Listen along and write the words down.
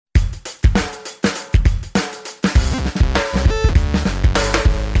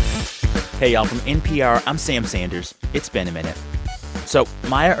Hey, y'all, from NPR, I'm Sam Sanders. It's been a minute. So,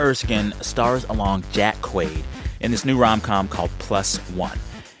 Maya Erskine stars along Jack Quaid in this new rom-com called Plus One.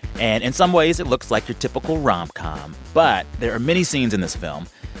 And in some ways, it looks like your typical rom-com, but there are many scenes in this film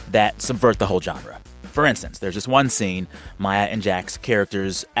that subvert the whole genre. For instance, there's this one scene, Maya and Jack's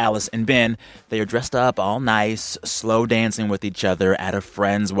characters, Alice and Ben, they are dressed up all nice, slow dancing with each other at a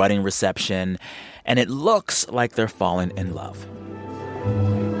friend's wedding reception, and it looks like they're falling in love.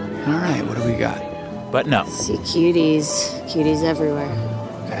 All right, what do we got? But no. See cuties. Cuties everywhere.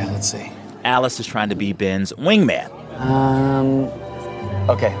 Okay, let's see. Alice is trying to be Ben's wingman.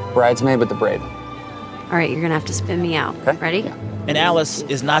 Okay, bridesmaid with the braid. All right, you're gonna have to spin me out. Okay. Ready? Yeah. And Alice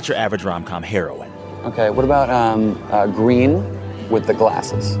is not your average rom-com heroine. Okay, what about green with the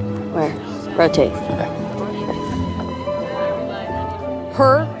glasses? Where? Rotate. Okay.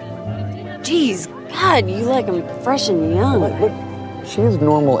 Her? Jeez, God, you like them fresh and young. Look, she is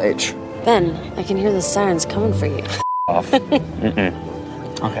normal age. Ben, I can hear the sirens coming for you. Off. Okay,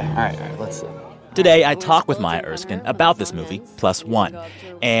 all right, let's see. Today, I talk with Maya Erskine about this movie, Plus One,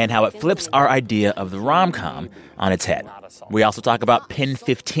 and how it flips our idea of the rom-com on its head. We also talk about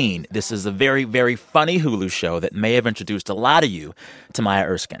PEN15. This is a very, very funny Hulu show that may have introduced a lot of you to Maya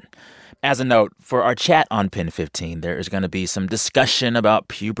Erskine. As a note, for our chat on PEN15, there is going to be some discussion about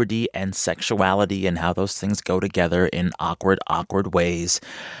puberty and sexuality and how those things go together in awkward, awkward ways.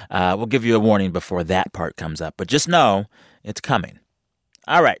 We'll give you a warning before that part comes up, but just know it's coming.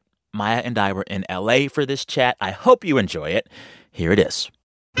 All right, Maya and I were in L.A. for this chat. I hope you enjoy it. Here it is.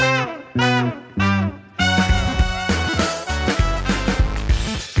 I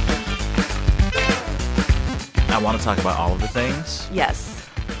want to talk about all of the things. Yes.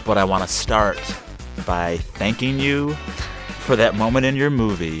 But I want to start by thanking you for that moment in your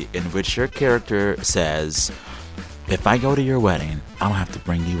movie in which your character says, if I go to your wedding, I don't have to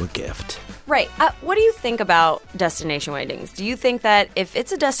bring you a gift. Right. What do you think about destination weddings? Do you think that if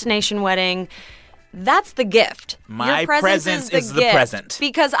it's a destination wedding, that's the gift? My Your presence is the gift. present.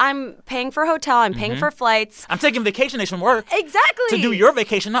 Because I'm paying for a hotel, I'm paying for flights. I'm taking vacation days from work. Exactly. To do your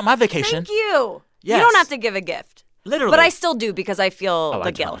vacation, not my vacation. Thank you. Yes. You don't have to give a gift. Literally. But I still do because I feel the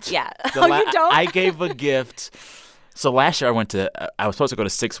I guilt. don't. Yeah. You don't? I gave a gift. So last year I was supposed to go to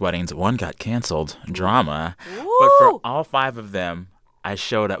 6 weddings. One got canceled. Drama. Ooh. But for all 5 of them, I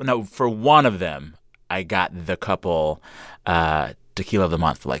showed up. No, for one of them, I got the couple tequila of the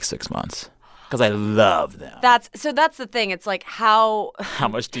month for like 6 months. Because I love them. That's the thing. It's like how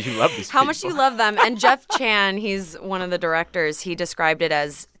much do you love these how people? much do you love them? And Jeff Chan, he's one of the directors, he described it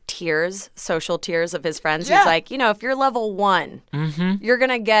as tiers, social tiers of his friends. Yeah. He's like, if you're level 1, you're going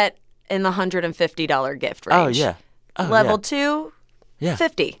to get in the $150 gift range. Oh, yeah. Oh, level yeah. 2, Yeah.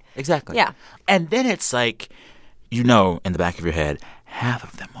 50. Exactly. Yeah. And then it's like, in the back of your head, half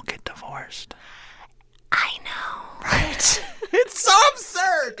of them will get divorced. I know. Right? It's so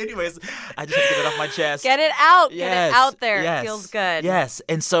absurd. Anyways, I just have to get it off my chest. Get it out. Yes, Get it out there. yes, It feels good. Yes.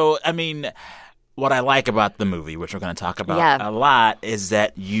 And so, what I like about the movie, which we're going to talk about a lot, is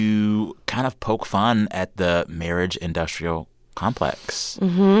that you kind of poke fun at the marriage industrial complex.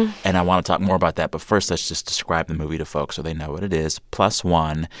 Mm-hmm. And I want to talk more about that. But first, let's just describe the movie to folks so they know what it is. Plus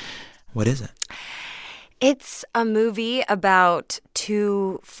One. What is it? It's a movie about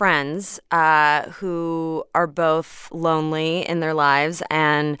 2 friends who are both lonely in their lives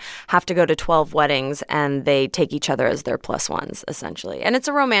and have to go to 12 weddings, and they take each other as their plus ones, essentially. And it's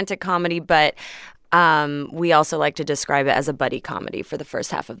a romantic comedy, but we also like to describe it as a buddy comedy for the first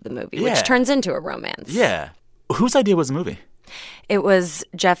half of the movie, which turns into a romance. Yeah. Whose idea was the movie? It was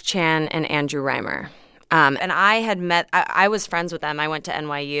Jeff Chan and Andrew Reimer. And I had met, I was friends with them. I went to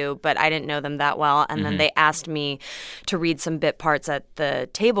NYU, but I didn't know them that well. And then they asked me to read some bit parts at the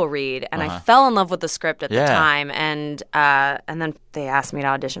table read. And I fell in love with the script at the time. And then they asked me to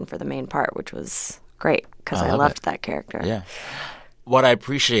audition for the main part, which was great because I loved that character. Yeah. What I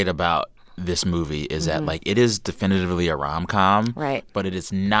appreciate about this movie is that, it is definitively a rom-com. Right. But it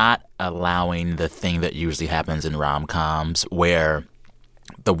is not allowing the thing that usually happens in rom-coms where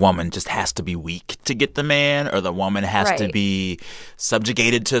the woman just has to be weak to get the man, or the woman has to be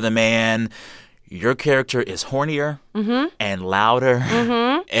subjugated to the man. Your character is hornier and louder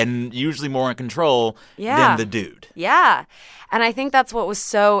and usually more in control than the dude. Yeah. And I think that's what was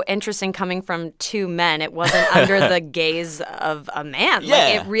so interesting coming from 2 men. It wasn't under the gaze of a man.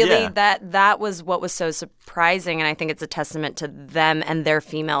 It really, that was what was so surprising. And I think it's a testament to them and their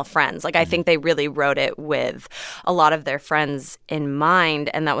female friends. I think they really wrote it with a lot of their friends in mind.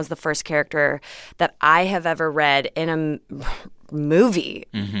 And that was the first character that I have ever read in a movie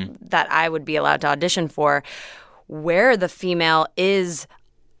that I would be allowed to audition for, where the female is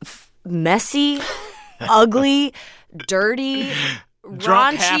messy, ugly, dirty,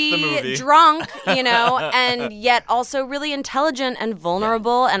 Drunk half the raunchy, movie. drunk, and yet also really intelligent and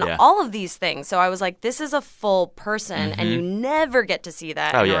vulnerable and all of these things. So I was like, this is a full person, and you never get to see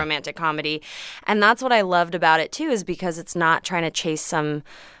that in a romantic comedy. And that's what I loved about it, too, is because it's not trying to chase some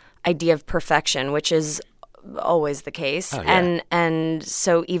idea of perfection, which is always the case. And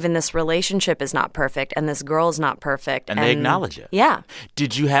so even this relationship is not perfect, and this girl is not perfect. And they acknowledge it. Yeah.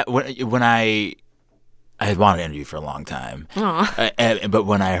 Did you have, when I had wanted to interview for a long time. But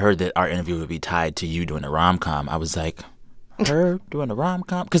when I heard that our interview would be tied to you doing a rom-com, I was like, her doing a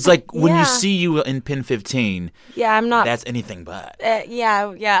rom-com? Because, like, when you see you in PEN15, I'm not. That's anything but.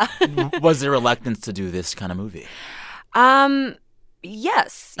 Yeah. Was there reluctance to do this kind of movie?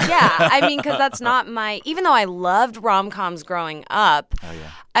 Yes. Yeah. I mean, because that's not even though I loved rom-coms growing up,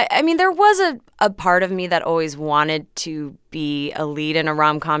 I mean, there was a part of me that always wanted to be a lead in a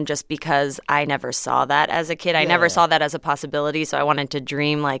rom-com just because I never saw that as a kid. I never saw that as a possibility. So I wanted to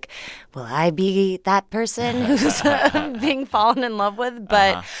dream, like, will I be that person who's being fallen in love with?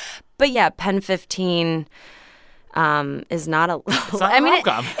 But yeah, PEN15 is not a. It's not a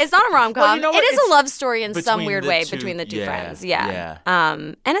rom-com. It's not a rom-com. Well, you know what? It is a love story in some Between weird the way two- between the two friends. Yeah.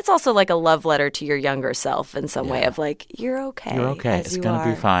 And it's also like a love letter to your younger self in some way of like, you're okay. You're okay. As It's you going to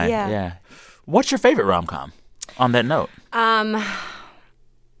are. be fine. Yeah. What's your favorite rom-com on that note?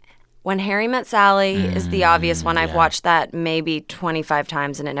 When Harry Met Sally is the obvious one. I've watched that maybe 25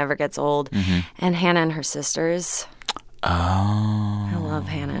 times and it never gets old. And Hannah and Her Sisters. Oh. I love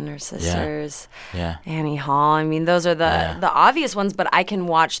Hannah and Her Sisters. Yeah. Annie Hall. I mean, those are the obvious ones, but I can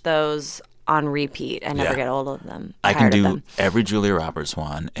watch those on repeat and never get old of them. I can tired of do them. every Julia Roberts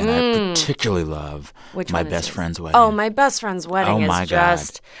one, and I particularly love Which My one is Best yours? Friend's Wedding. Oh, My Best Friend's Wedding is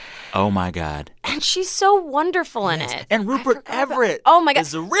just... Oh, my God. And she's so wonderful in it. And Rupert Everett Oh my God.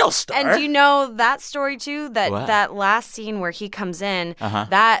 is a real star. And do you know that story too? That What? that last scene where he comes in,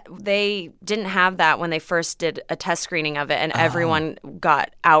 that they didn't have that when they first did a test screening of it, and everyone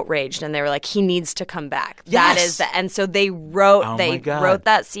got outraged and they were like, he needs to come back. Yes. That is the and so they wrote my God. wrote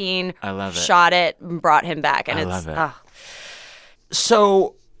that scene, I love it. shot it, and brought him back. And I it's love it. oh.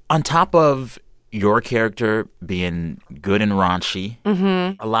 So, on top of your character being good and raunchy,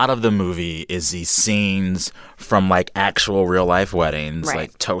 a lot of the movie is these scenes from, like, actual real-life weddings, Right.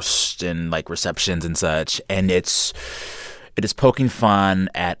 like toasts and, like, receptions and such. And it is poking fun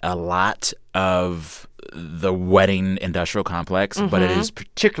at a lot of the wedding industrial complex, but it is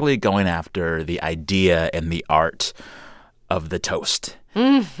particularly going after the idea and the art of the toast.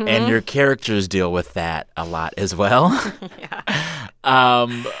 And your characters deal with that a lot as well.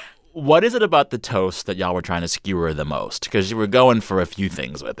 What is it about the toast that y'all were trying to skewer the most? Because you were going for a few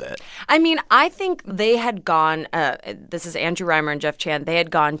things with it. I mean, I think they had gone, this is Andrew Reimer and Jeff Chan, they had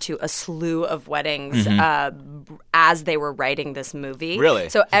gone to a slew of weddings as they were writing this movie. Really?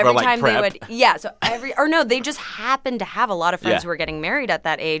 So every like, time prep? they just happened to have a lot of friends who were getting married at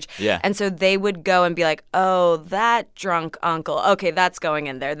that age. Yeah. And so they would go and be like, oh, that drunk uncle, okay, that's going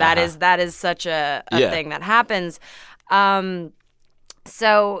in there. That is such a thing that happens.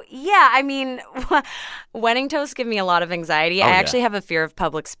 So, yeah, I mean, wedding toasts give me a lot of anxiety. I actually have a fear of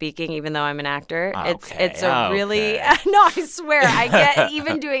public speaking, even though I'm an actor. It's a really... No, I swear, I get...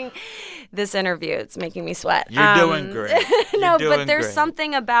 Even doing this interview, it's making me sweat. You're doing great. But there's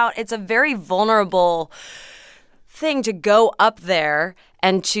something about... It's a very vulnerable thing to go up there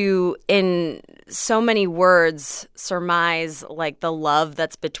and to, in so many words, surmise like the love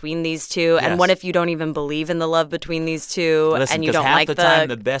that's between these two. And what if you don't even believe in the love between these two? Listen, and you don't half like the time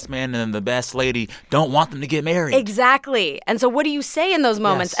the best man and the best lady don't want them to get married. Exactly. And so what do you say in those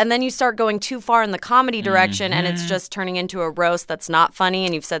moments? Yes. And then you start going too far in the comedy direction and it's just turning into a roast that's not funny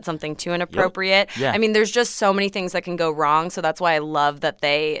and you've said something too inappropriate. Yep. Yeah. I mean, there's just so many things that can go wrong. So that's why I love that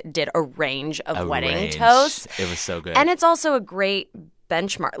they did a range of wedding toasts. It was so good. And it's also a great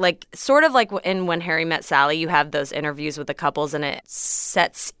benchmark, like sort of like in When Harry Met Sally, you have those interviews with the couples and it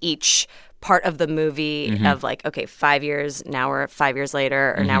sets each part of the movie of like, okay, 5 years, now we're 5 years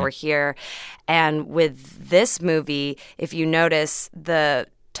later, or now we're here. And with this movie, if you notice, the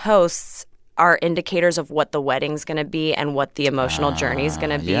toasts are indicators of what the wedding's going to be and what the emotional journey is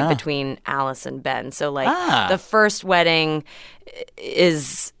going to be between Alice and Ben. So like the first wedding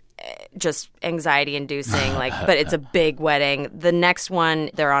is just anxiety inducing, like, but it's a big wedding. The next one,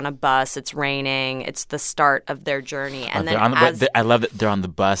 they're on a bus, it's raining, it's the start of their journey. And then I love that they're on the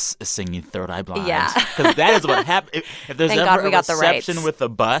bus singing Third Eye Blind. Yeah. Because that is what happens. If there's Thank ever God we a got the reception rights. with a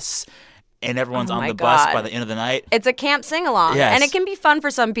bus and everyone's on my the bus God. by the end of the night. it's a camp sing-along. Yes. And it can be fun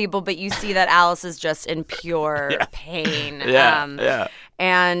for some people, but you see that Alice is just in pure pain. Yeah.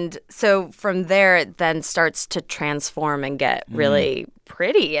 And so from there, it then starts to transform and get really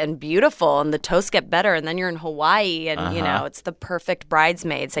pretty and beautiful, and the toasts get better, and then you're in Hawaii, and, you know, it's the perfect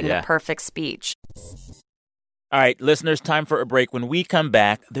bridesmaid saying the perfect speech. All right, listeners, time for a break. When we come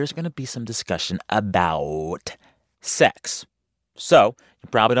back, there's going to be some discussion about sex. So you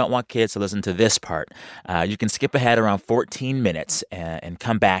probably don't want kids to listen to this part. You can skip ahead around 14 minutes and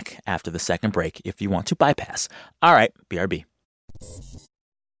come back after the second break if you want to bypass. All right, BRB.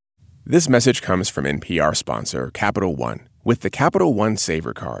 This message comes from NPR sponsor Capital One. With the Capital One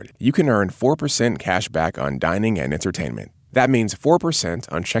Saver Card, you can earn 4% cash back on dining and entertainment. That means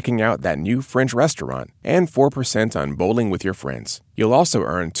 4% on checking out that new French restaurant and 4% on bowling with your friends. You'll also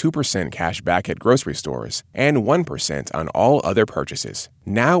earn 2% cash back at grocery stores and 1% on all other purchases.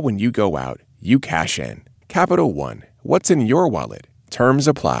 Now when you go out, you cash in. Capital One. What's in your wallet? Terms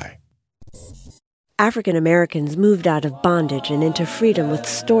apply. African Americans moved out of bondage and into freedom with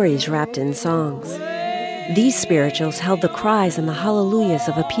stories wrapped in songs. These spirituals held the cries and the hallelujahs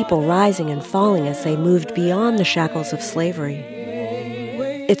of a people rising and falling as they moved beyond the shackles of slavery.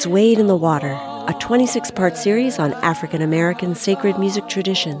 It's Wade in the Water, a 26-part series on African American sacred music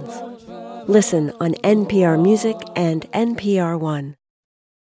traditions. Listen on NPR Music and NPR One.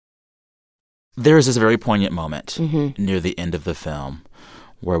 There is this very poignant moment near the end of the film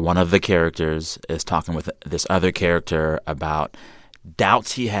where one of the characters is talking with this other character about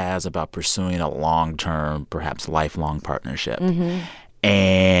doubts he has about pursuing a long-term, perhaps lifelong partnership.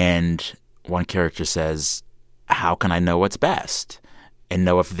 And one character says, how can I know what's best and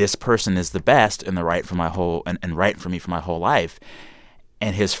know if this person is the best and the right for my whole and right for me for my whole life?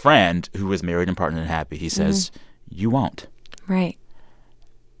 And his friend, who is married and partnered and happy, he says, you won't. Right.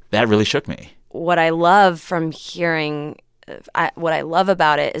 That really shook me. What I love from hearing, what I love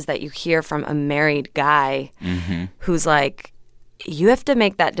about it is that you hear from a married guy who's like, you have to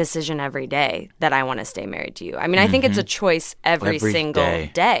make that decision every day that I want to stay married to you. I mean, I think it's a choice every single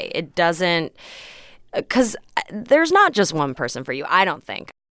day. It doesn't, because there's not just one person for you, I don't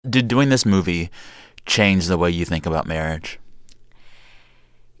think. Did doing this movie change the way you think about marriage?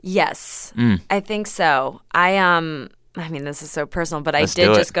 Yes, I think so. I mean, this is so personal, but I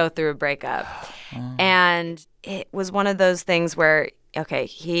did just go through a breakup. And it was one of those things where, okay,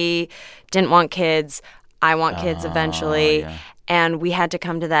 he didn't want kids. I want kids eventually. And we had to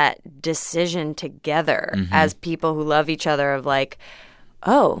come to that decision together as people who love each other of like,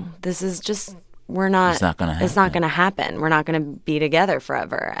 oh, this is just, we're not, it's not going to happen. We're not going to be together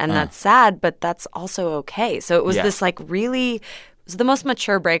forever. And that's sad, but that's also okay. So it was this like really, it was the most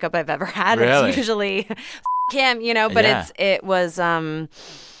mature breakup I've ever had. Really? It's usually him, you know, but it was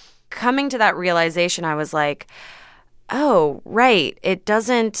coming to that realization. I was like, oh, right. It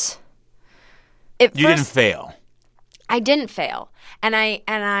doesn't. You didn't fail. I didn't fail. And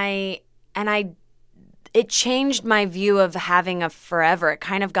it changed my view of having a forever. It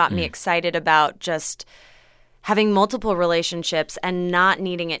kind of got me excited about just having multiple relationships and not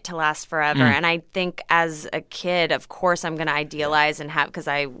needing it to last forever. And I think as a kid, of course, I'm going to idealize and have, because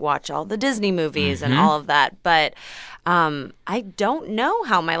I watch all the Disney movies and all of that. But I don't know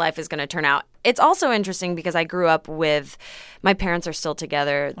how my life is going to turn out. It's also interesting because I grew up with, my parents are still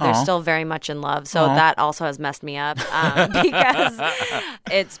together. They're still very much in love. So that also has messed me up because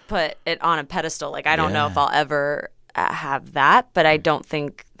it's put it on a pedestal. Like, I don't know if I'll ever have that, but I don't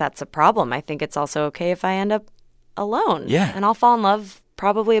think that's a problem. I think it's also okay if I end up alone. Yeah. And I'll fall in love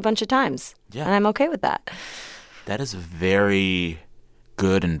probably a bunch of times. Yeah. And I'm okay with that. That is a very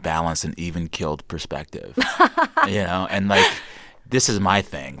good and balanced and even-keeled perspective. You know? And, like, this is my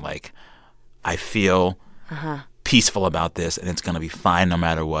thing. Like, I feel peaceful about this, and it's going to be fine no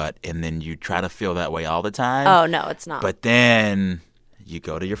matter what. And then you try to feel that way all the time. Oh, no, it's not. But then you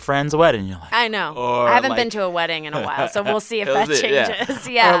go to your friend's wedding, you're like, I know. I haven't been to a wedding in a while, so we'll see if that changes.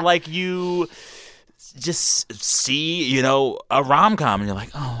 Yeah. Or like you just see, you know, a rom-com, and you're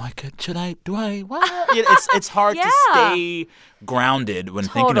like, oh, what? You know, it's hard to stay grounded when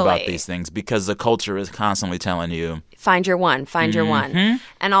thinking about these things because the culture is constantly telling you, find your one.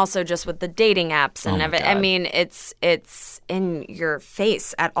 And also just with the dating apps and everything. I mean, it's in your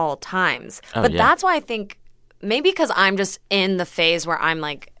face at all times. But that's why I think maybe because I'm just in the phase where I'm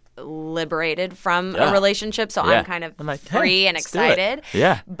like liberated from a relationship, so I'm kind of like, free and excited.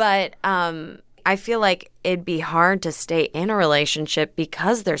 Yeah. But I feel like it'd be hard to stay in a relationship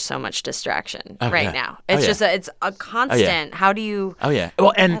because there's so much distraction now. It's just it's a constant. How do you?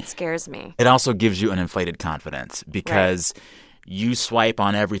 Well, and that scares me. It also gives you an inflated confidence because you swipe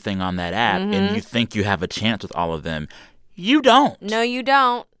on everything on that app and you think you have a chance with all of them. You don't. No, you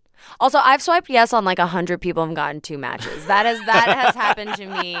don't. Also, I've swiped yes on like 100 people and gotten 2 matches. That has happened to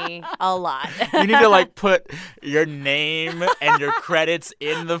me a lot. You need to like put your name and your credits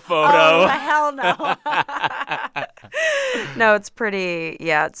in the photo. Oh, hell no. No, it's pretty,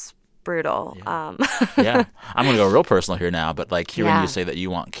 it's brutal. Yeah. I'm going to go real personal here now, but like hearing you say that you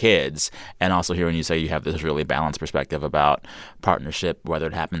want kids and also hearing you say you have this really balanced perspective about partnership, whether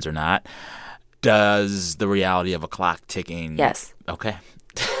it happens or not, does the reality of a clock ticking? Yes. Okay.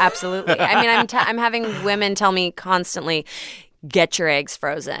 Absolutely. I mean, I'm having women tell me constantly, get your eggs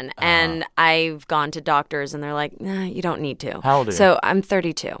frozen. And I've gone to doctors and they're like, nah, you don't need to. How old are you? So I'm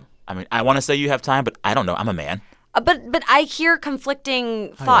 32. I mean, I want to say you have time, but I don't know. I'm a man. But I hear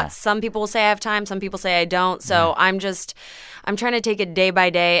conflicting thoughts. Yeah. Some people say I have time. Some people say I don't. So I'm trying to take it day by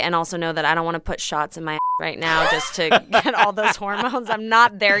day and also know that I don't want to put shots in my right now just to get all those hormones. I'm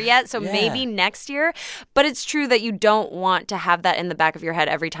not there yet. So maybe next year. But it's true that you don't want to have that in the back of your head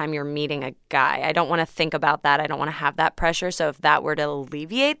every time you're meeting a guy. I don't want to think about that. I don't want to have that pressure. So if that were to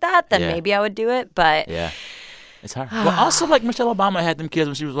alleviate that, then maybe I would do it. But it's hard. Well, also, like, Michelle Obama had them kids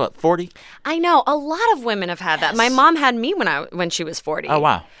when she was, 40? I know. A lot of women have had that. My mom had me when she was 40. Oh,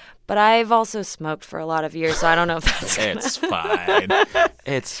 wow. But I've also smoked for a lot of years, so I don't know if that's It's fine.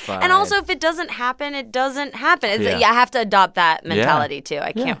 It's fine. And also, if it doesn't happen, it doesn't happen. I have to adopt that mentality, too.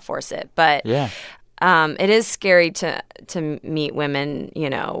 I can't force it. But it is scary to meet women,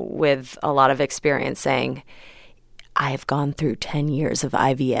 with a lot of experience saying, I've gone through 10 years of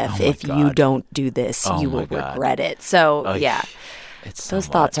IVF. If you don't do this, you will regret it. So, it's those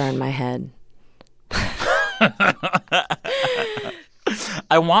thoughts are in my head.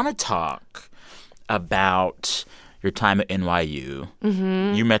 I want to talk about your time at NYU.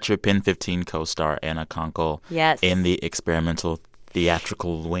 Mm-hmm. You met your PEN15 co-star, Anna Konkle, in the experimental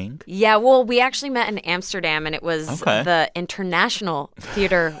theatrical wing? Yeah, well, we actually met in Amsterdam, and it was the international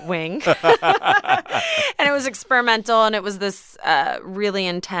theater wing. And it was experimental, and it was this really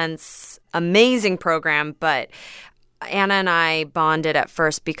intense, amazing program. But Anna and I bonded at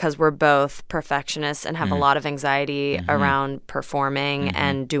first because we're both perfectionists and have a lot of anxiety around performing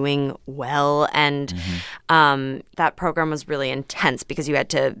and doing well. And that program was really intense because you had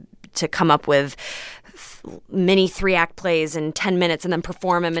to come up with mini 3-act plays in 10 minutes and then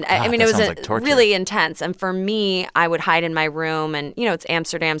perform them. And I mean, it was really intense. And for me, I would hide in my room, and it's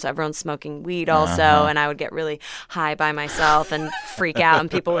Amsterdam, so everyone's smoking weed also. And I would get really high by myself and freak out,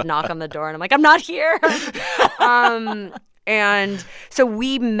 and people would knock on the door, and I'm like, I'm not here. And so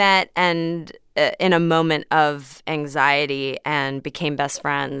we met and in a moment of anxiety and became best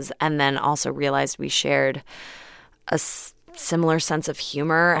friends, and then also realized we shared a similar sense of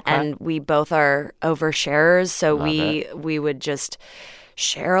humor, and we both are oversharers, so we would just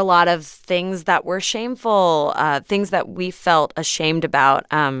share a lot of things that were shameful, things that we felt ashamed about,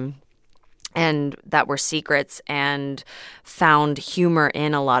 and that were secrets, and found humor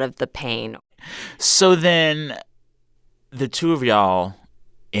in a lot of the pain. So then the two of y'all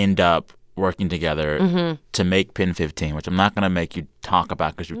end up working together to make PEN15, which I'm not going to make you talk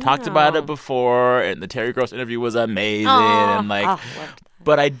about because you talked about it before, and the Terry Gross interview was amazing.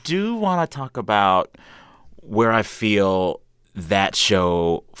 But I do want to talk about where I feel that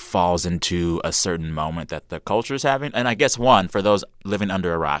show falls into a certain moment that the culture is having. And I guess, one, for those living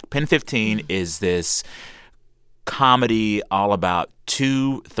under a rock, PEN15 is this comedy all about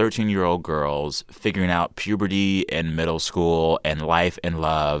two 13-year-old girls figuring out puberty and middle school and life and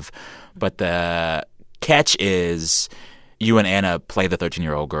love. But the catch is you and Anna play the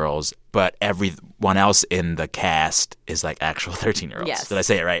 13-year-old girls, but everyone else in the cast is like actual 13-year-olds. Yes. Did I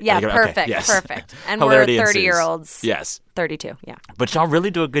say it right? Yeah, perfect. Perfect. And we're 30-year-olds. Yes. 32, yeah. But y'all really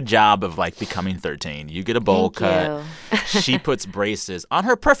do a good job of like becoming 13. You get a bowl cut. She puts braces on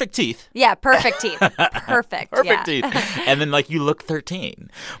her perfect teeth. Yeah, perfect teeth. Perfect teeth. And then like you look 13.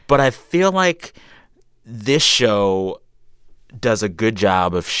 But I feel like this show does a good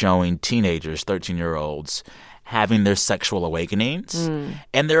job of showing teenagers, 13-year-olds, having their sexual awakenings.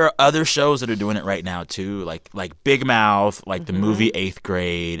 And there are other shows that are doing it right now, too, like Big Mouth, like the movie 8th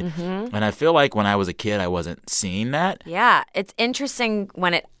Grade. And I feel like when I was a kid, I wasn't seeing that. Yeah, it's interesting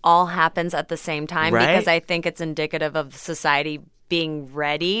when it all happens at the same time, because I think it's indicative of society being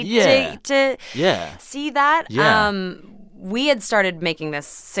ready to see that. Yeah. We had started making this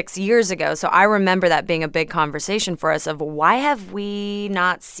 6 years ago, so I remember that being a big conversation for us of why have we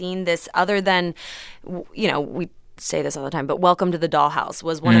not seen this other than, we say this all the time, but Welcome to the Dollhouse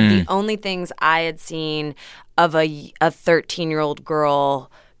was one of the only things I had seen of a 13-year-old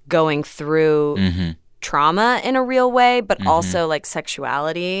girl going through trauma in a real way, but also like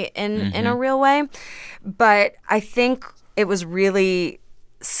sexuality in a real way. But I think it was really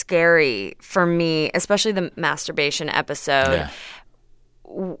scary for me, especially the masturbation episode.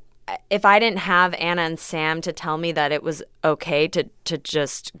 Yeah. If I didn't have Anna and Sam to tell me that it was okay to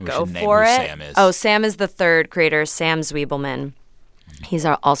just go should name for who it. Sam is. Oh, Sam is the third creator, Sam Zwiebelman. He's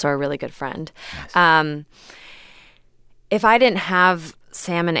also a really good friend. Nice. If I didn't have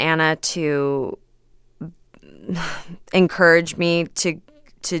Sam and Anna to encourage me to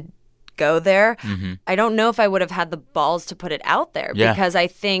go there, I don't know if I would have had the balls to put it out there, because I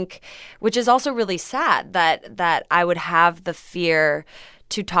think, which is also really sad, that I would have the fear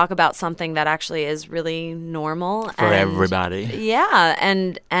to talk about something that actually is really normal for everybody. Yeah,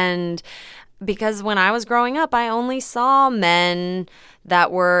 and because when I was growing up, I only saw men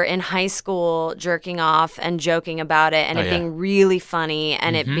that were in high school jerking off and joking about it, and it being really funny,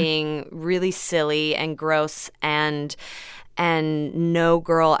 and it being really silly and gross, and no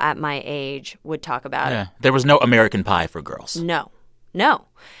girl at my age would talk about it. There was no American Pie for girls. No.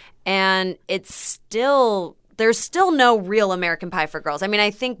 And there's still no real American Pie for girls. I mean,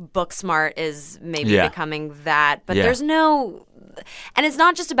 I think Booksmart is maybe becoming that, but there's no, and it's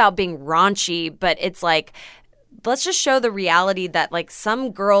not just about being raunchy, but it's like, let's just show the reality that, like,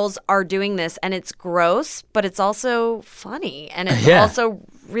 some girls are doing this and it's gross, but it's also funny, and it's also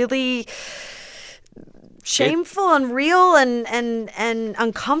really shameful and real and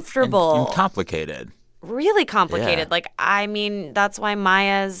uncomfortable and complicated. Really complicated. Yeah. Like, I mean, that's why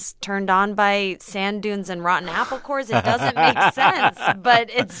Maya's turned on by sand dunes and rotten apple cores. It doesn't make sense,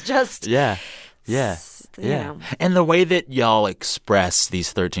 but it's just you know. And the way that y'all express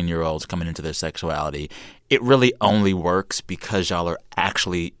these 13-year-olds coming into their sexuality, it really only works because y'all are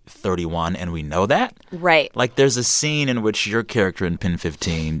actually 31, and we know that. Right. Like, there's a scene in which your character in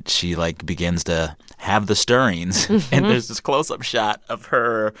PEN15, she, like, begins to have the stirrings, and there's this close-up shot of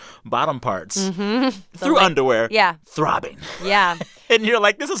her bottom parts through underwear throbbing. Yeah. And you're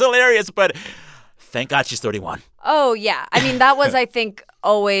like, this is hilarious, but thank God she's 31. Oh, yeah. I mean, that was, I think,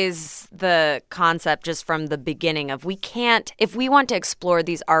 always the concept just from the beginning of, we can't, if we want to explore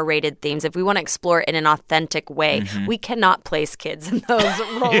these R-rated themes, if we want to explore it in an authentic way, we cannot place kids in those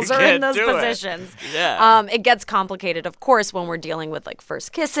roles or in those positions. It gets complicated, of course, when we're dealing with, like,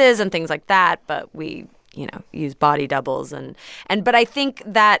 first kisses and things like that, but we, use body doubles but I think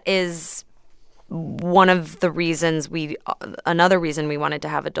that is one of the reasons another reason we wanted to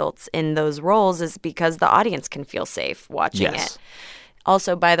have adults in those roles is because the audience can feel safe watching it.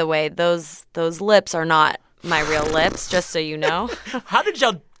 Also, by the way, those lips are not my real lips, just so you know. How did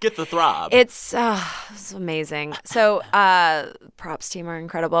y'all get the throb? It's amazing. So props team are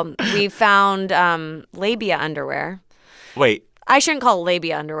incredible. We found labia underwear. Wait. I shouldn't call it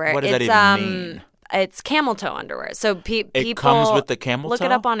labia underwear. What does that even mean? It's camel toe underwear. So people, it comes with the camel toe? Look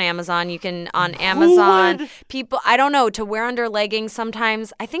it up on Amazon. You can on Amazon. People, I don't know, to wear under leggings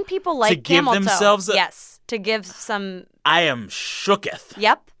sometimes. I think people like camel toe. To give themselves yes, to give some. I am shooketh.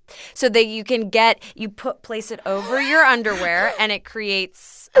 Yep. So that you can place it over your underwear, and it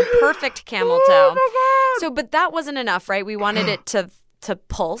creates a perfect camel toe. Oh my God. So, but that wasn't enough, right? We wanted it to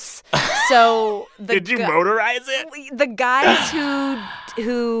pulse. So did you motorize it? The guys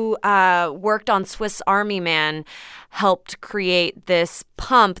who worked on Swiss Army Man helped create this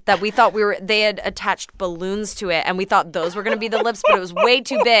pump that we thought they had attached balloons to it, and we thought those were going to be the lips, but it was way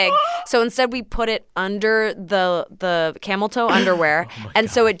too big. So instead we put it under the camel toe underwear,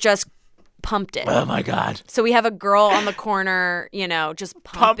 so it just pumped it. Oh my God. So we have a girl on the corner, just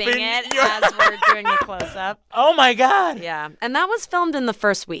pumping it as we're doing the close-up. Oh my God. Yeah. And that was filmed in the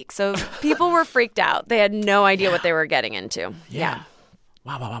first week. So people were freaked out. They had no idea what they were getting into. Yeah.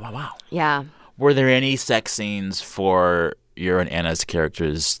 Wow. Yeah. Were there any sex scenes for your and Anna's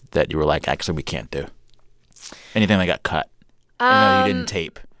characters that you were like, actually, we can't do? Anything that got cut? You didn't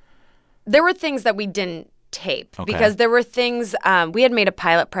tape. There were things that we didn't tape because there were things we had made a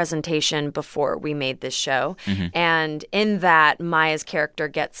pilot presentation before we made this show, and in that Maya's character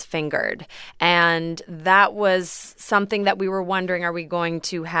gets fingered, and that was something that we were wondering, are we going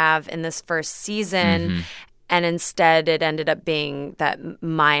to have in this first season? And instead it ended up being that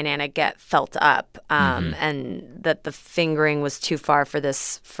Maya and Anna get felt up, and that the fingering was too far for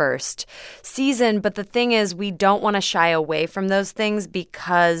this first season. But the thing is, we don't want to shy away from those things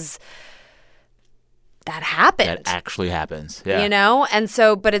because that happened. That actually happens. Yeah. And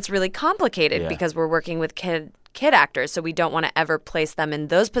so, but it's really complicated because we're working with kid actors, so we don't want to ever place them in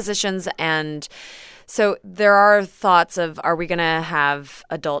those positions. And so there are thoughts of, are we going to have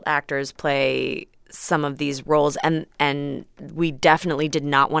adult actors play some of these roles, and we definitely did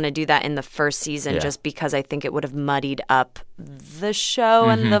not want to do that in the first season, just because I think it would have muddied up the show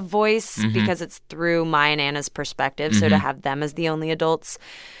and the voice, because it's through Maya and Anna's perspective. So to have them as the only adults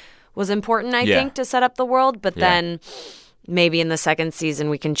was important, I think, to set up the world. But then maybe in the second season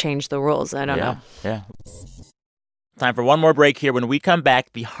we can change the rules. I don't know. Yeah. Time for one more break here. When we come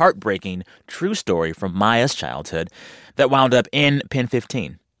back, the heartbreaking true story from Maya's childhood that wound up in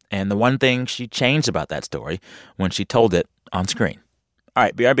PEN15. And the one thing she changed about that story when she told it on screen. All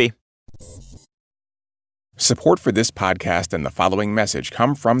right, BRB. Support for this podcast and the following message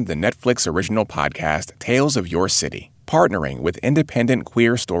come from the Netflix original podcast Tales of Your City. Partnering with independent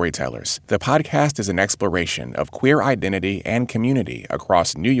queer storytellers, the podcast is an exploration of queer identity and community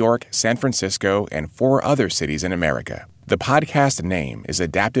across New York, San Francisco, and 4 other cities in America. The podcast name is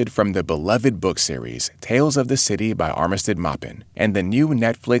adapted from the beloved book series Tales of the City by Armistead Maupin and the new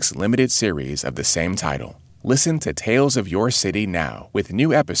Netflix limited series of the same title. Listen to Tales of Your City now with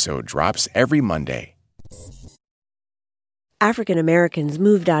new episode drops every Monday. African Americans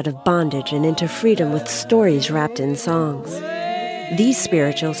moved out of bondage and into freedom with stories wrapped in songs. These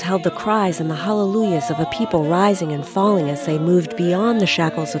spirituals held the cries and the hallelujahs of a people rising and falling as they moved beyond the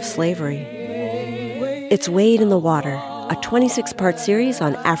shackles of slavery. It's Wade in the Water, a 26-part series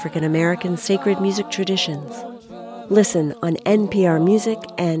on African American sacred music traditions. Listen on NPR Music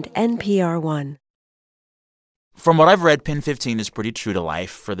and NPR One. From what I've read, PEN15 is pretty true to life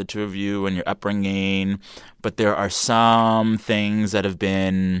for the two of you and your upbringing, but there are some things that have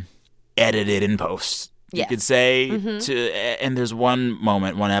been edited in post, you could say. And there's one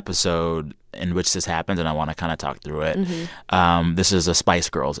moment, one episode in which this happens, and I want to kind of talk through it. This is a Spice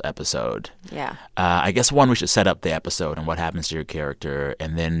Girls episode. Yeah. I guess, we should set up the episode and what happens to your character,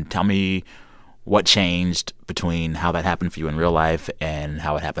 and then tell me what changed between how that happened for you in real life and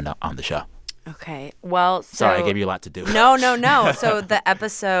how it happened on the show. Okay. Well, so... Sorry, I gave you a lot to do. No. So the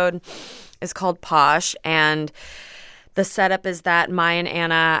episode is called Posh, and the setup is that Maya and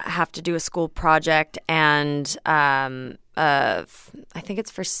Anna have to do a school project, and I think it's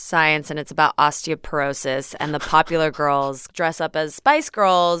for science, and it's about osteoporosis, and the popular girls dress up as Spice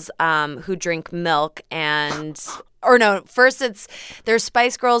Girls who drink milk and... Or no, first they're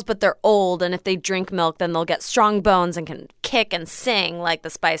Spice Girls, but they're old, and if they drink milk, then they'll get strong bones and can kick and sing like the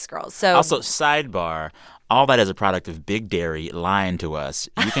Spice Girls. So also, sidebar, all that is a product of Big Dairy lying to us.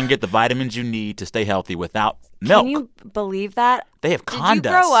 You can get the vitamins you need to stay healthy without milk. Can you believe that? They have condoms. Did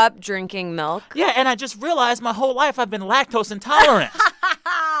you grow up drinking milk? Yeah, and I just realized my whole life I've been lactose intolerant.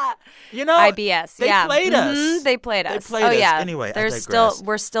 You know, IBS. They played us. They played us. They played us. Yeah. Anyway,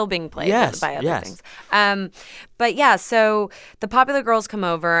 we're still being played by other things. But yeah, so the popular girls come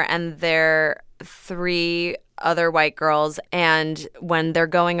over, and they're 3 other white girls, and when they're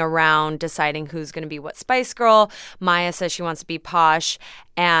going around deciding who's going to be what Spice Girl, Maya says she wants to be Posh,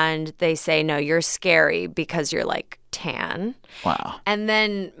 and they say, no, you're scary because you're like tan. Wow. And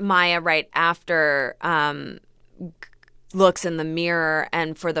then Maya right after looks in the mirror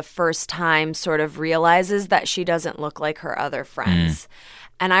and for the first time sort of realizes that she doesn't look like her other friends.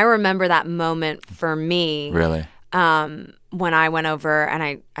 And I remember that moment for me. Really? When I went over,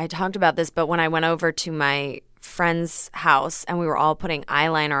 and I talked about this, but when I went over to my friend's house and we were all putting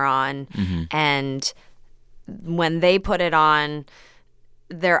eyeliner on, and when they put it on,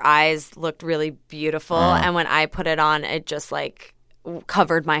 their eyes looked really beautiful. And when I put it on, it just like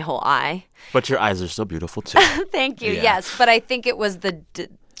covered my whole eye. But your eyes are still beautiful too. Thank you. Yeah. Yes, but I think it was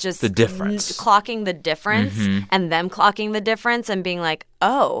just the difference, clocking the difference, and them clocking the difference and being like,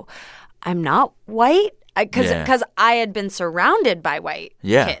 oh, I'm not white. Because I had been surrounded by white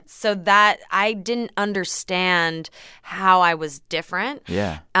kids. So that I didn't understand how I was different.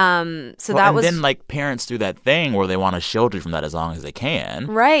 Yeah. So that was... And then, like, parents do that thing where they want to shelter you from that as long as they can.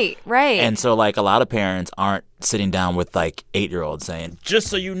 Right. And so, like, a lot of parents aren't sitting down with, like, 8-year-olds saying, just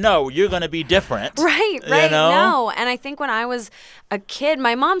so you know, you're going to be different. Right. You know? No. And I think when I was a kid,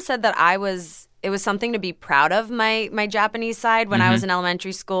 my mom said that it was something to be proud of, my Japanese side. When I was in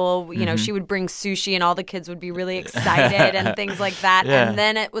elementary school, you know, she would bring sushi and all the kids would be really excited and things like that. Yeah. And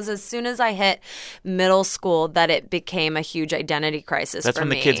then it was as soon as I hit middle school that it became a huge identity crisis for me. That's when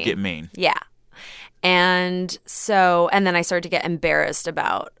the kids get mean. Yeah. And so, and then I started to get embarrassed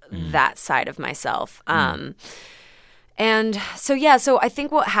about that side of myself. And so, so I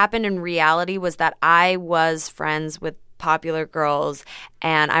think what happened in reality was that I was friends with popular girls,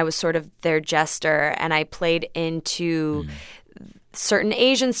 and I was sort of their jester, and I played into certain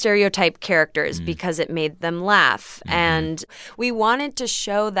Asian stereotype characters because it made them laugh. And we wanted to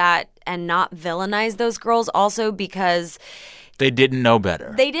show that and not villainize those girls also because They didn't know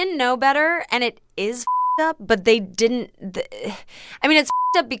better. They didn't know better, and it is up, but they didn't. I mean, it's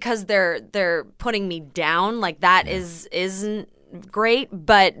up because they're putting me down. Like that isn't great,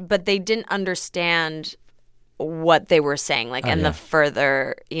 but they didn't understand what they were saying, like, and the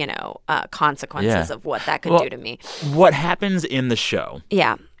further, consequences of what that could do to me. What happens in the show?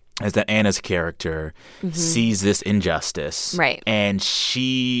 Yeah. Is that Anna's character sees this injustice. Right. And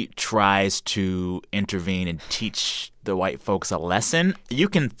she tries to intervene and teach the white folks a lesson. You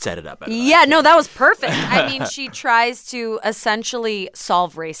can set it up. Yeah, no, that was perfect. I mean, she tries to essentially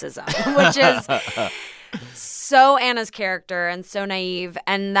solve racism, which is so Anna's character and so naive.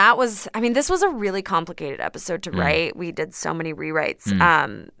 And that was, I mean, this was a really complicated episode to write. We did so many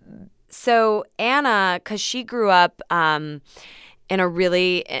rewrites. So Anna, because she grew up in a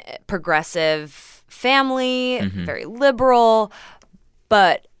really progressive family, very liberal,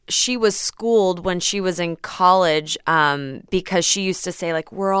 but she was schooled when she was in college because she used to say,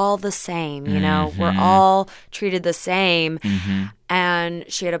 like, we're all the same, we're all treated the same. And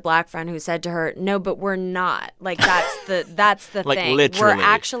she had a black friend who said to her, no, but we're not. Like, that's the like, thing. Literally. We're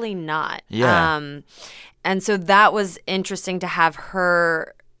actually not. Yeah. And so that was interesting to have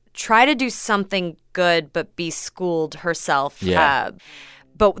her try to do something good but be schooled herself. Yeah.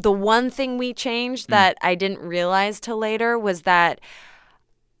 But the one thing we changed that I didn't realize till later was that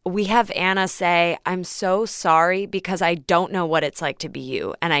we have Anna say, I'm so sorry because I don't know what it's like to be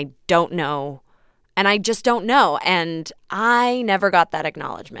you, and I don't know, and I just don't know. And I never got that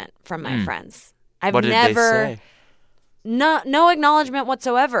acknowledgement from my friends. What did they say? No acknowledgement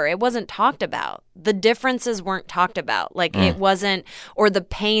whatsoever. It wasn't talked about. The differences weren't talked about. Like it wasn't, or the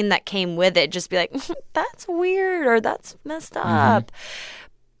pain that came with it. Just be like, that's weird or that's messed up.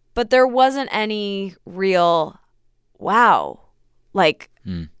 But there wasn't any real, wow. Like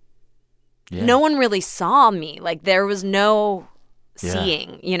no one really saw me. Like there was no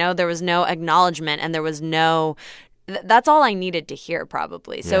seeing, there was no acknowledgement, and there was no, that's all I needed to hear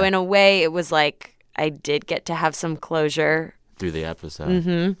probably. So in a way it was like, I did get to have some closure through the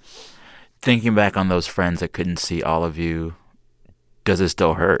episode. Thinking back on those friends that couldn't see all of you, does it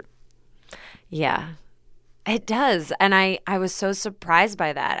still hurt? Yeah, it does. And I was so surprised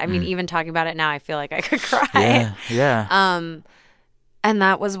by that. I mean, even talking about it now, I feel like I could cry. Yeah. And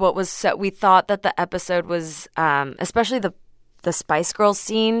that was what was so. We thought that the episode was, especially the Spice Girls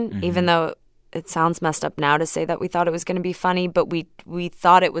scene, even though it sounds messed up now to say that we thought it was going to be funny, but we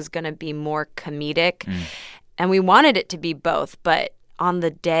thought it was going to be more comedic, and we wanted it to be both. But on the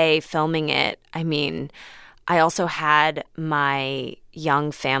day filming it, I mean, I also had my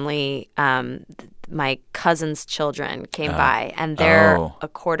young family, my cousin's children came by, and they're a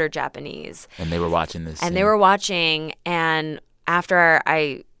quarter Japanese. And they were watching this. And they were watching, and after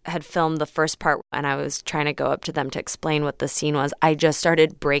I had filmed the first part and I was trying to go up to them to explain what the scene was, I just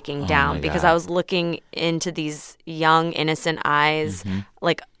started breaking down because I was looking into these young, innocent eyes,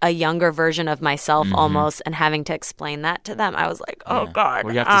 like a younger version of myself almost, and having to explain that to them. I was like, oh, God.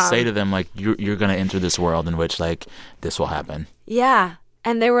 Well, you have to say to them, like, you're going to enter this world in which, like, this will happen. Yeah.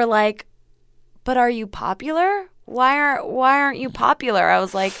 And they were like, but are you popular? Why aren't you popular? I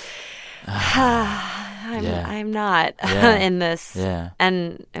was like, I'm not in this. Yeah.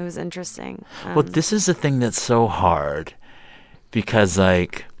 And it was interesting. Well, this is the thing that's so hard because,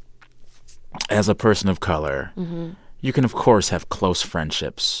 like, as a person of color, you can, of course, have close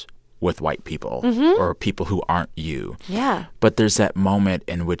friendships with white people or people who aren't you. Yeah. But there's that moment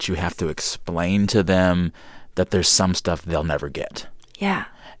in which you have to explain to them that there's some stuff they'll never get. Yeah.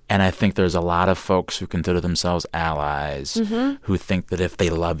 And I think there's a lot of folks who consider themselves allies who think that if they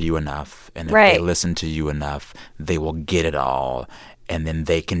love you enough and if they listen to you enough, they will get it all and then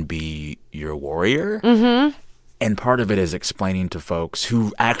they can be your warrior. And part of it is explaining to folks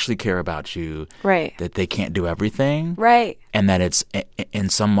who actually care about you that they can't do everything. And that it's, in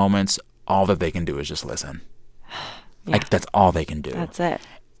some moments, all that they can do is just listen. Like, that's all they can do. That's it.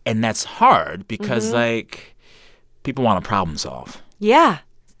 And that's hard because, like, people want to problem solve. Yeah.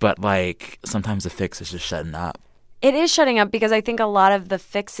 But, like, sometimes the fix is just shutting up. It is shutting up because I think a lot of the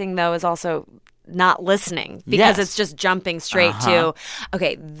fixing, though, is also not listening because it's just jumping straight to,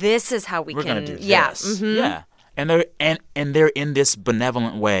 okay, this is how We're can. Gonna do this. Yeah. And they're in this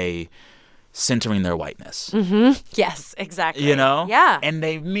benevolent way centering their whiteness. Yes, exactly. You know? Yeah. And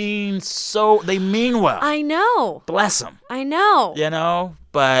they mean well. I know. Bless them. I know. You know?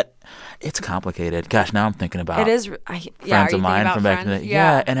 But it's complicated. Gosh, now I'm thinking about it is friends of mine from back in the day.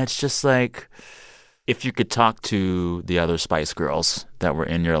 Yeah, and it's just like, if you could talk to the other Spice Girls that were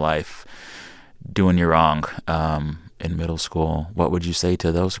in your life doing you wrong in middle school, what would you say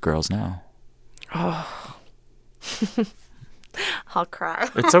to those girls now? Oh. I'll cry.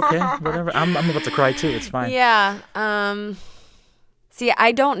 It's okay. Whatever. I'm about to cry, too. It's fine. Yeah. See,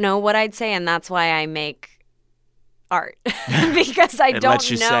 I don't know what I'd say, and that's why I make art. Because I don't lets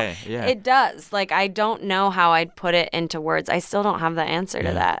you know. Say, yeah. It does. Like, I don't know how I'd put it into words. I still don't have the answer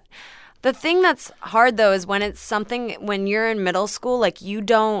to that. The thing that's hard, though, is when it's something, when you're in middle school, like, you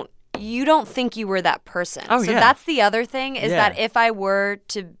don't think you were that person. Oh, so yeah. that's the other thing, is that if I were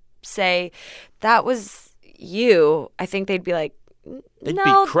to say, that was you, I think they'd be like, They'd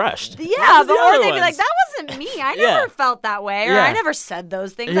no, be crushed. Yeah, the or other they'd be like, ones? that wasn't me. I never felt that way, or I never said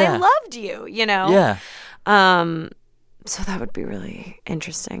those things. I loved you, you know? Yeah. So that would be really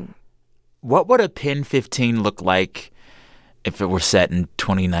interesting. What would a PEN15 look like if it were set in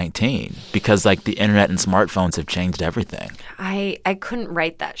 2019? Because, like, the internet and smartphones have changed everything. I couldn't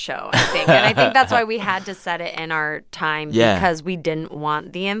write that show, I think. And I think that's why we had to set it in our time, because we didn't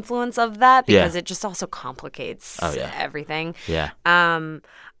want the influence of that, because it just also complicates everything. Yeah.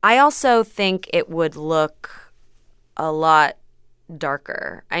 I also think it would look a lot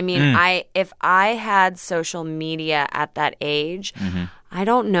darker. I mean, if I had social media at that age, I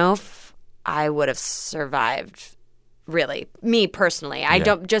don't know if I would have survived. Really, me personally, I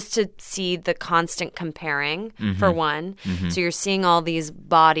don't, just to see the constant comparing for one. So you're seeing all these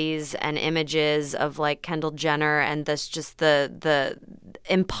bodies and images of like Kendall Jenner, and this just the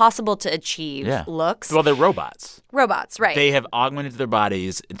impossible to achieve looks. Well, they're robots. Robots, right. They have augmented their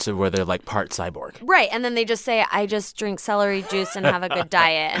bodies to where they're like part cyborg. Right, and then they just say, I just drink celery juice and have a good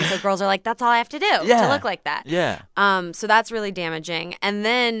diet. And so girls are like, that's all I have to do to look like that. Yeah. So that's really damaging. And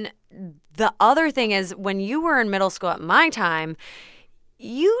then the other thing is, when you were in middle school at my time,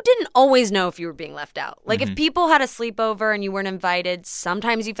 you didn't always know if you were being left out. Like, if people had a sleepover and you weren't invited,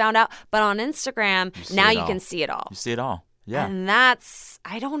 sometimes you found out. But on Instagram, now you can see it all. You see it all. Yeah. And that's,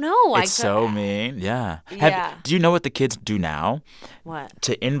 I don't know. It's so mean. Yeah. Yeah. Do you know what the kids do now? What?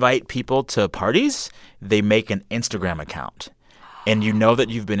 To invite people to parties, they make an Instagram account. And you know that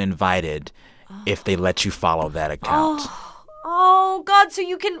you've been invited if they let you follow that account. Oh, God. So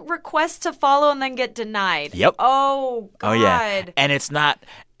you can request to follow and then get denied. Yep. Oh, God. Oh, yeah. And it's not,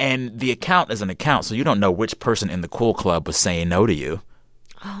 and the account is an account, so you don't know which person in the cool club was saying no to you.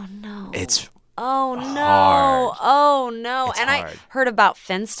 Oh, no. It's Oh, no. hard. Oh, no. It's and hard. I heard about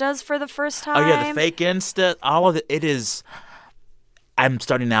Finstas for the first time. Oh, yeah, the fake Insta, all of it. It is, I'm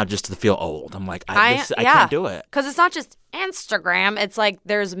starting now just to feel old. I'm like, I can't do it. Because it's not just Instagram. It's like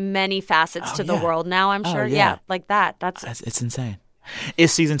there's many facets to the world now, I'm sure. Yeah, like that. It's insane.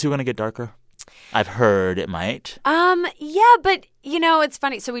 Is season 2 going to get darker? I've heard it might. Yeah, but, you know, it's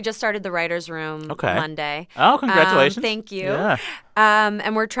funny. So we just started the writer's room Monday. Oh, congratulations. Thank you. Yeah.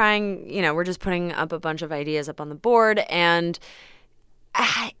 And we're trying, you know, we're just putting up a bunch of ideas up on the board. And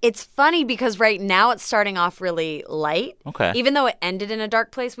it's funny because right now it's starting off really light. Okay. Even though it ended in a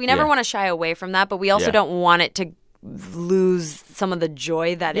dark place. We never want to shy away from that, but we also don't want it to lose some of the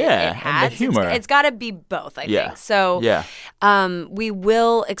joy that it has. And the humor. It's got to be both, I think. So we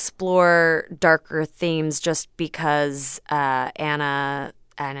will explore darker themes just because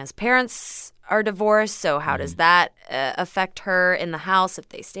Anna's parents are divorced. So how does that affect her in the house if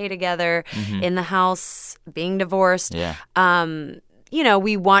they stay together in the house, being divorced? Yeah. You know,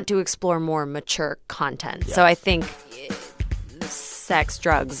 we want to explore more mature content. Yeah. So I think sex,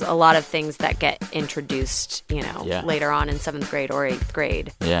 drugs, a lot of things that get introduced, you know, later on in 7th grade or 8th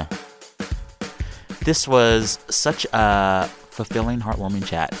grade. Yeah. This was such a fulfilling, heartwarming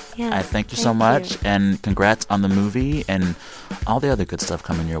chat. Yes, I thank you so much. And congrats on the movie and all the other good stuff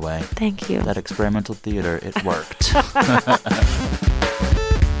coming your way. Thank you. That experimental theater, it worked.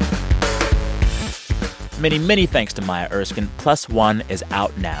 Many, many thanks to Maya Erskine. +1 is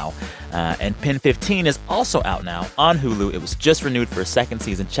out now. And PEN15 is also out now on Hulu. It was just renewed for a second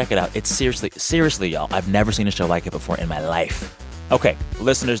season. Check it out. It's seriously, y'all, I've never seen a show like it before in my life. Okay,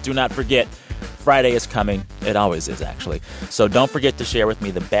 listeners, do not forget, Friday is coming. It always is, actually. So don't forget to share with me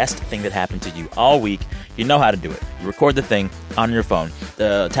the best thing that happened to you all week. You know how to do it. You record the thing on your phone.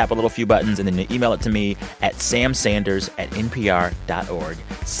 Tap a little few buttons, and then you email it to me at samsanders@npr.org.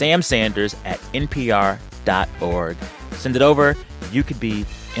 samsanders@npr.org. Send it over. You could be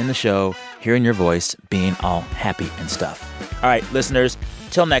in the show, hearing your voice, being all happy and stuff. All right, listeners,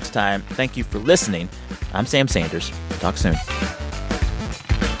 till next time, thank you for listening. I'm Sam Sanders. Talk soon.